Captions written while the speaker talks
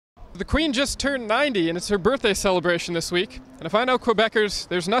The Queen just turned 90 and it's her birthday celebration this week. And if I know Quebecers,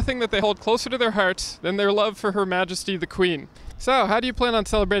 there's nothing that they hold closer to their hearts than their love for Her Majesty the Queen. So, how do you plan on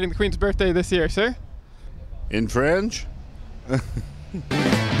celebrating the Queen's birthday this year, sir? In French?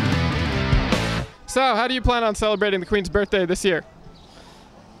 So, how do you plan on celebrating the Queen's birthday this year?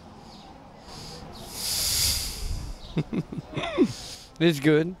 It's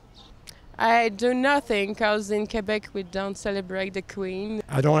good. I do nothing because in Quebec we don't celebrate the Queen.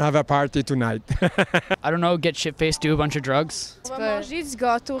 I don't have a party tonight. I don't know, get shit-faced, do a bunch of drugs. On va manger du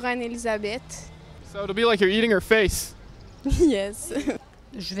gâteau Reine Elisabeth. So, it'll be like you're eating her face. Yes.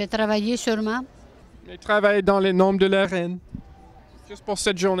 Je vais travailler sûrement. Et travailler dans les nombres de la reine. Just pour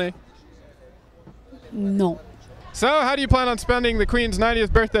cette journée. Non. So, how do you plan on spending the Queen's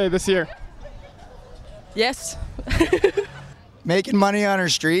 90th birthday this year? Yes. Making money on her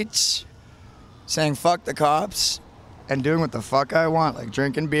streets, saying fuck the cops, and doing what the fuck I want, like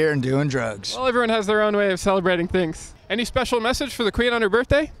drinking beer and doing drugs. Well, everyone has their own way of celebrating things. Any special message for the Queen on her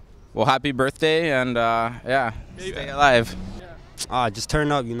birthday? Well, happy birthday, and yeah, stay alive. Just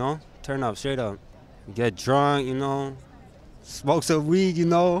turn up, you know? Turn up, straight up. Get drunk, you know? Smoke some weed, you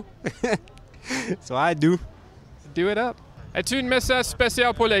know? So I do. Do it up. As-tu un message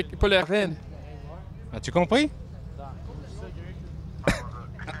spécial pour la reine? As-tu compris?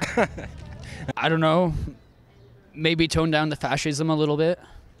 I don't know, maybe tone down the fascism a little bit.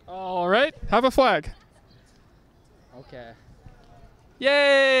 All right, have a flag. Okay.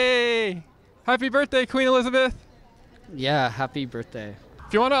 Yay! Happy birthday, Queen Elizabeth. Yeah, happy birthday.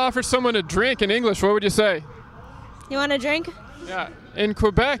 If you want to offer someone a drink in English, what would you say? You want a drink? Yeah. In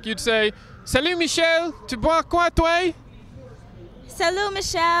Quebec, you'd say, Salut Michel, tu bois quoi toi? Salut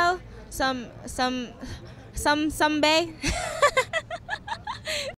Michelle. Some bay.